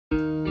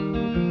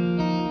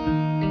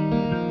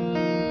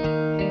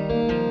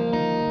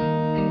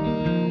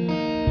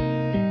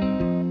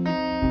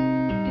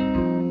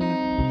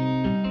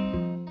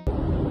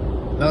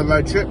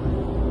another road trip.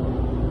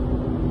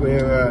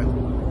 We're at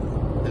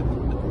the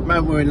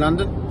moment we're in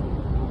London,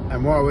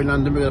 and while we're in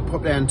London we're going to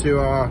pop down to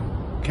our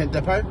Kent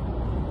depot,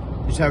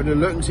 just have a little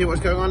look and see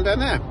what's going on down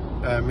there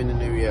in the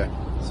new year.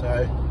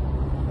 So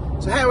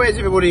how is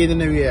everybody in the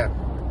new year?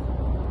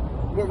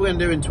 What we're going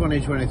to do in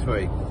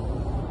 2023?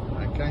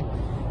 Okay,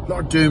 a lot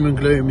of doom and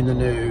gloom in the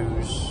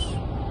news,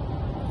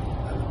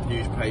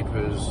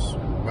 newspapers,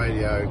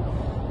 radio,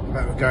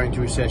 about we're going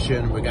to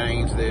recession, we're going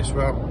into this.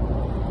 Well,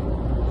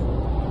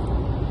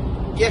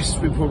 yes,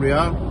 we probably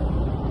are,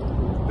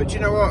 but you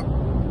know what?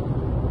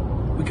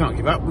 We can't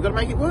give up, we've got to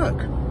make it work.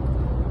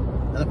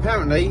 And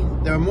apparently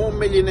there are more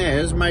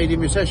millionaires made in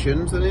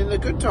recessions than in the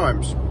good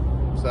times.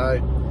 So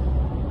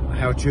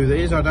how true that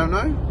is, I don't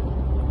know.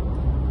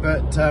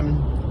 But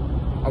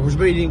I was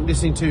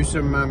listening to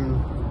some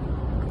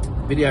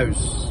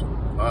videos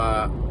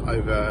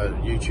over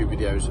YouTube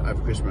videos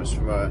over Christmas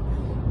from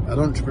an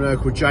entrepreneur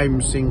called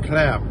James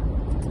Sinclair.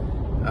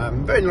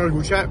 Very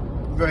knowledgeable chap,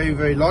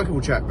 very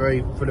likeable chap, very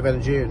full of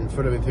energy and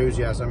full of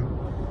enthusiasm.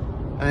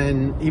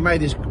 And he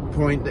made this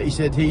point that he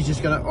said he's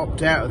just going to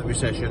opt out of the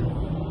recession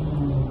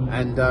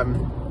and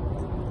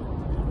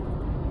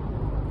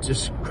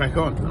just crack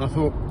on. And I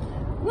thought,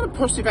 what a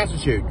positive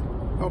attitude.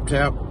 Opt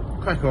out,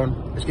 crack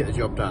on, let's get the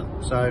job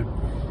done. So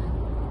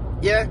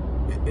yeah,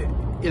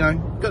 you know,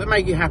 got to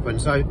make it happen.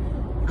 So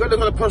you've got to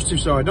look on the positive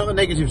side, not the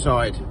negative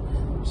side.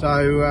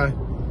 So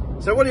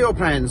what are your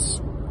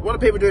plans? What are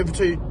people doing for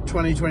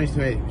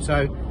 2023?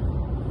 So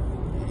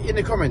in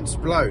the comments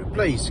below,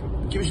 please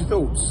give us your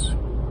thoughts,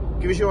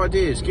 give us your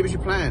ideas, give us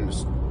your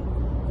plans.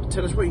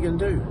 Tell us what you're going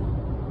to do.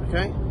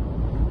 Okay?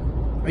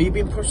 Are you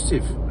being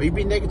positive? Are you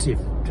being negative?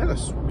 Tell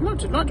us. We'd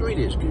like to read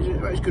it.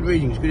 It's good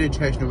reading. It's good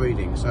educational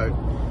reading. So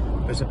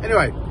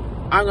anyway,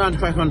 I'm going to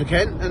crack on to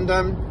Kent, and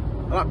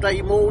I'll update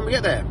you more when we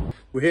get there.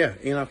 We're here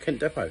in our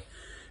Kent depot.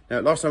 Now,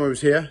 last time I was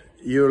here,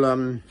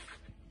 you'll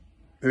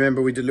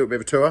remember we did a little bit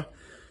of a tour,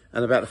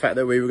 and about the fact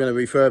that we were going to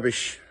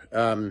refurbish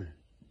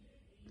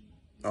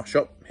our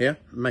shop here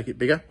and make it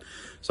bigger.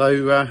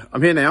 So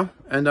I'm here now,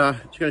 and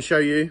just going to show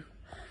you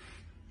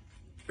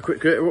a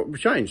quick look at what we've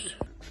changed.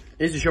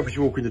 Here's the shop as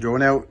you walk in the door.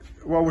 Now,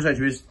 what I will say to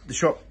you is the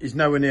shop is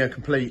nowhere near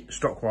complete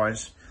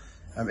stock-wise.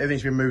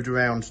 Everything's been moved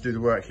around to do the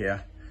work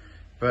here.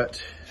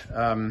 But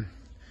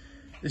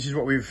this is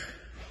what we've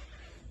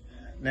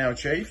now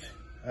achieved.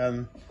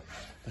 The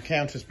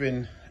counter's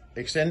been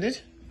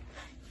extended.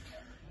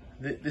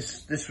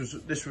 This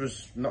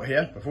was not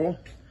here before,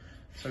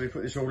 so we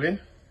put this all in.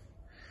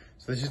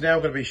 So this is now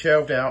going to be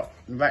shelved out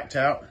and racked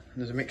out.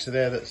 There's a mixer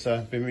there that's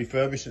been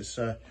refurbished. It's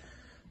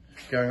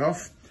going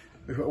off.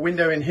 We've got a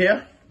window in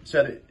here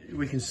so that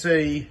we can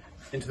see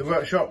into the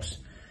workshops,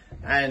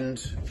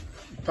 and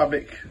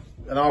public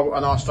and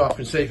our staff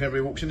can see if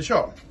everybody walks in the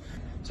shop.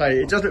 So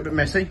it does look a bit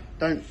messy.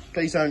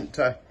 Please don't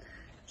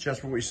judge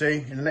for what you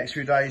see. In the next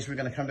few days, we're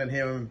going to come down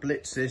here and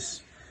blitz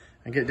this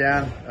and get it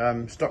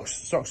down. Stock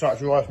start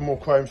to arrive, more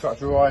chrome start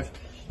to arrive,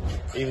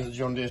 even the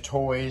John Deere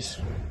toys,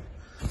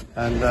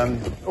 and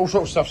all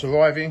sorts of stuff's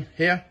arriving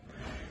here.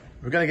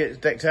 We're going to get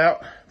it decked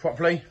out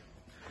properly,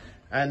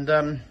 and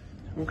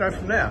we'll go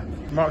from there.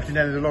 Mark's been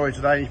down to the lorry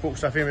today. He's brought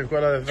stuff in. We've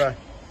got a lot of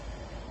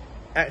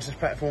access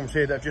platforms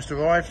here that have just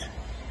arrived.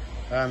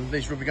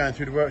 These will be going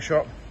through the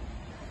workshop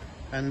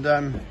and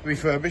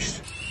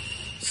refurbished.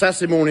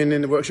 Saturday morning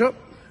in the workshop.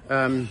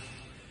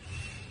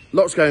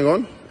 Lots going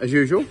on as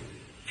usual,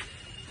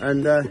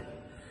 and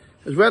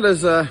as well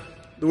as the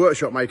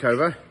workshop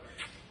makeover,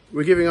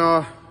 we're giving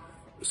our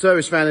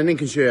service van in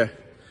Lincolnshire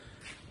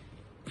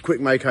a quick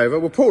makeover.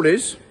 Well, Paul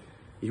is.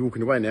 He's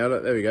walking away now.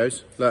 Look, there he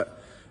goes. Look.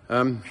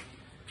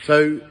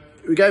 So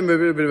we gave him a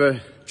little bit of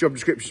a job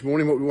description this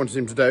morning, what we wanted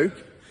him to do,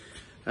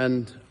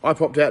 and I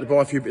popped out to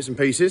buy a few bits and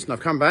pieces, and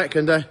I've come back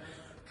and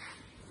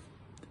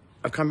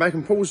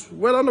Paul's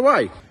well on the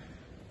way.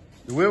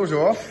 The wheels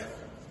are off,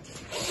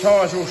 the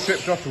tyres are all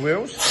stripped off the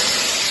wheels.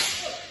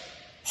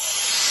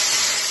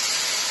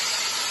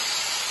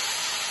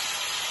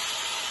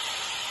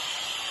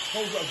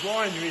 Paul's got a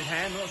grinder in his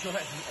hand. I'm not sure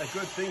if that's a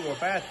good thing or a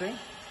bad thing.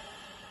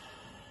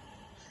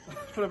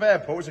 It's full of air,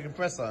 Paul, it's a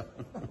compressor.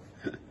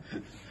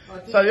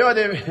 So the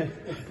idea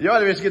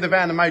is to give the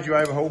van a major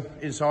overhaul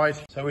inside.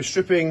 So we're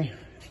stripping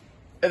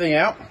everything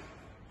out.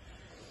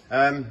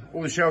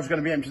 All the shelves are going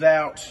to be emptied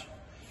out.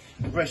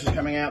 The compressors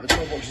coming out, the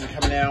toolboxes are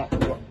coming out.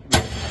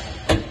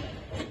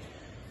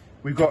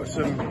 We've got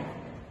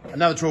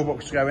another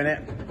toolbox to go in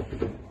it.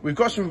 We've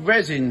got some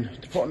resin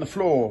to put on the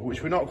floor,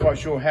 which we're not quite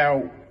sure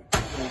how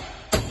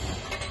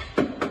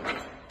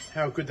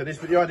good that is,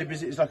 but the idea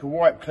is it's like a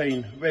wipe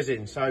clean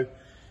resin. So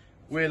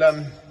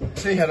we'll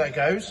see how that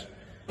goes,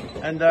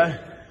 and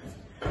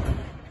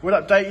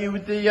we'll update you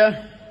with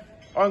the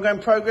ongoing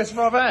progress of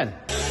our van.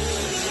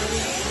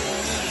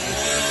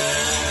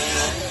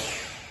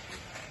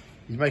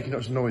 He's making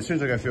lots of noise. As soon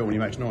as I go filming, he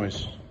makes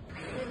noise.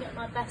 I'm doing it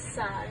my best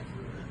side.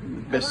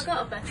 Best. Have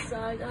I got a best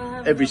side? I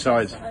have Every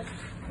side.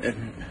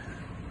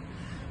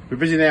 We're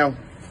busy now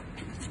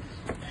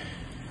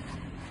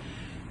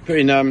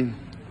putting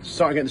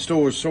starting getting the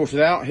stores sorted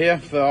out here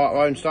for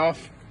our own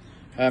staff.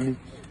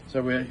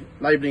 So we're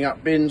labelling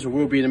up bins, or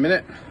will be in a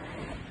minute.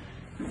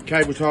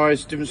 Cable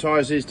ties, different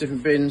sizes,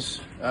 different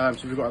bins. So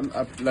we've got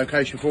a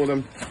location for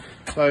them.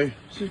 So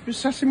it's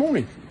Saturday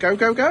morning. Go,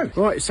 go, go.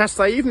 Right, it's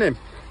Saturday evening.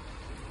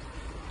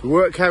 The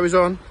work carries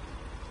on.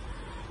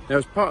 Now,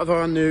 as part of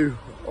our new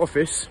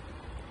office,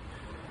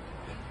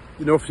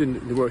 in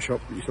the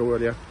workshop that you saw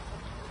earlier,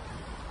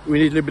 we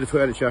need a little bit of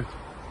furniture.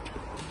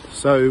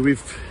 So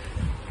we've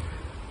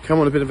come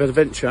on a bit of an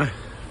adventure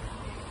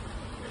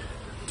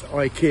to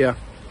IKEA.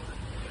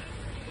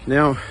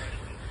 Now,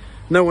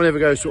 no one ever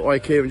goes to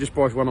IKEA and just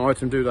buys one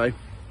item, do they?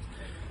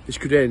 This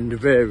could end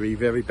very,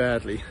 very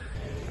badly.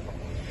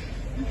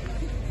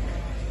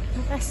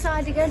 Best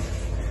side again.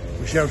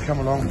 Michelle, come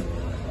along.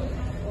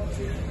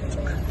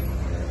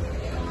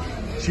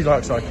 She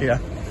likes IKEA,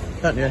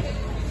 don't you?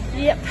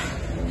 Yep.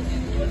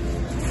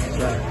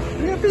 So,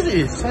 look how busy it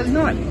is, Saturday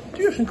night.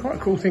 Do you have some quite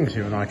cool things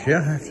here in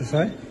IKEA, I have to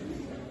say.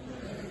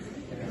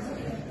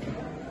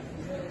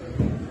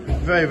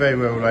 Very, very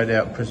well laid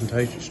out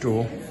presentation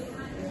store.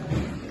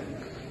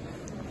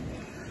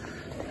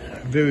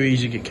 Very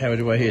easy to get carried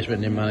away here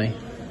spending money.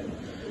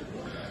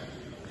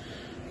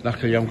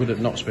 Luckily I'm good at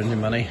not spending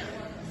money.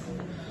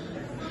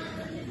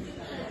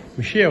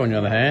 Michelle, on the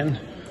other hand,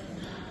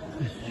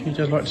 she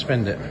does like to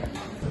spend it.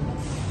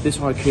 This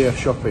IKEA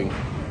shopping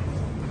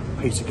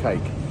piece of cake,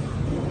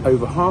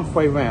 over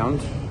halfway round,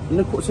 and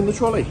look what's in the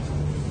trolley.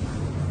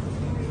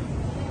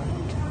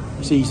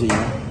 It's easy,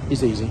 man.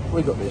 It's easy.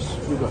 We got this.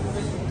 We got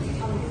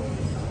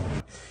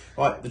this.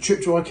 Right, the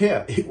trip to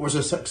IKEA, it was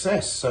a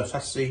success. So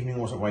Saturday evening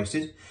wasn't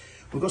wasted.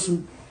 We've got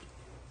some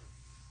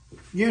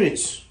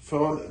units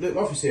for our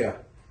little office here.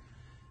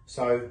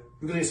 So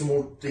we're going to get some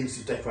more things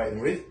to decorate them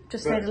with.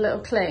 Just need a little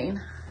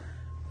clean.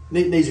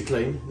 Needs a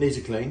clean. And there's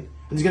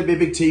going to be a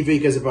big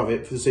TV goes above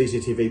it for the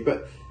CCTV.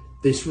 But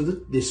this was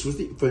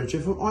the furniture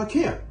from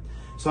IKEA.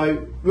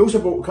 So we also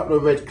bought a couple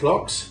of red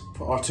clocks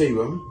for our tea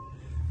room,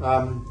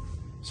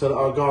 so that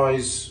our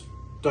guys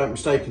don't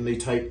mistakenly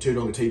take too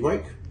long a tea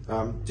break.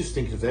 Just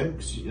thinking of them,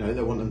 because you know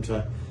they want them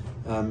to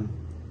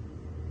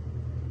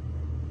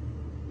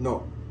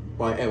not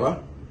by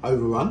error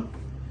overrun.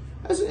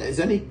 As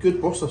any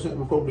good boss, I think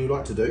will probably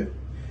like to do.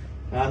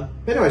 But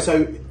anyway,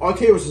 so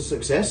IKEA was a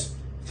success.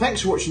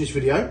 Thanks for watching this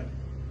video.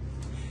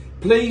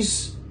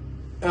 Please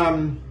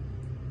press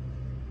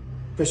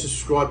the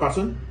subscribe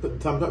button, put the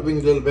thumbs up, ring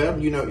the little bell.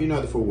 You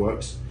know the full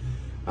works.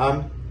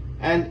 And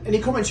any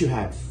comments you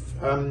have.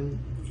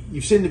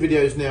 You've seen the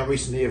videos now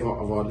recently of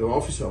our little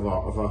office, of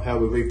how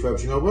we're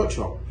refurbishing our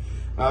workshop.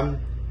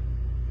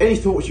 Any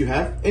thoughts you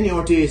have, any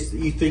ideas that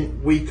you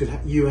think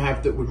you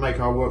have that would make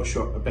our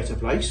workshop a better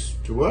place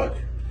to work?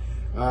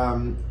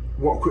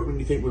 What equipment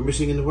you think we're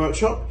missing in the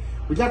workshop?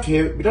 We'd love to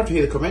hear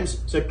the comments.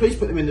 So please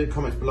put them in the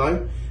comments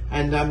below,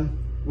 and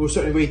we'll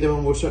certainly read them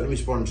and we'll certainly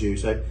respond to you.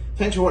 So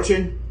thanks for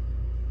watching.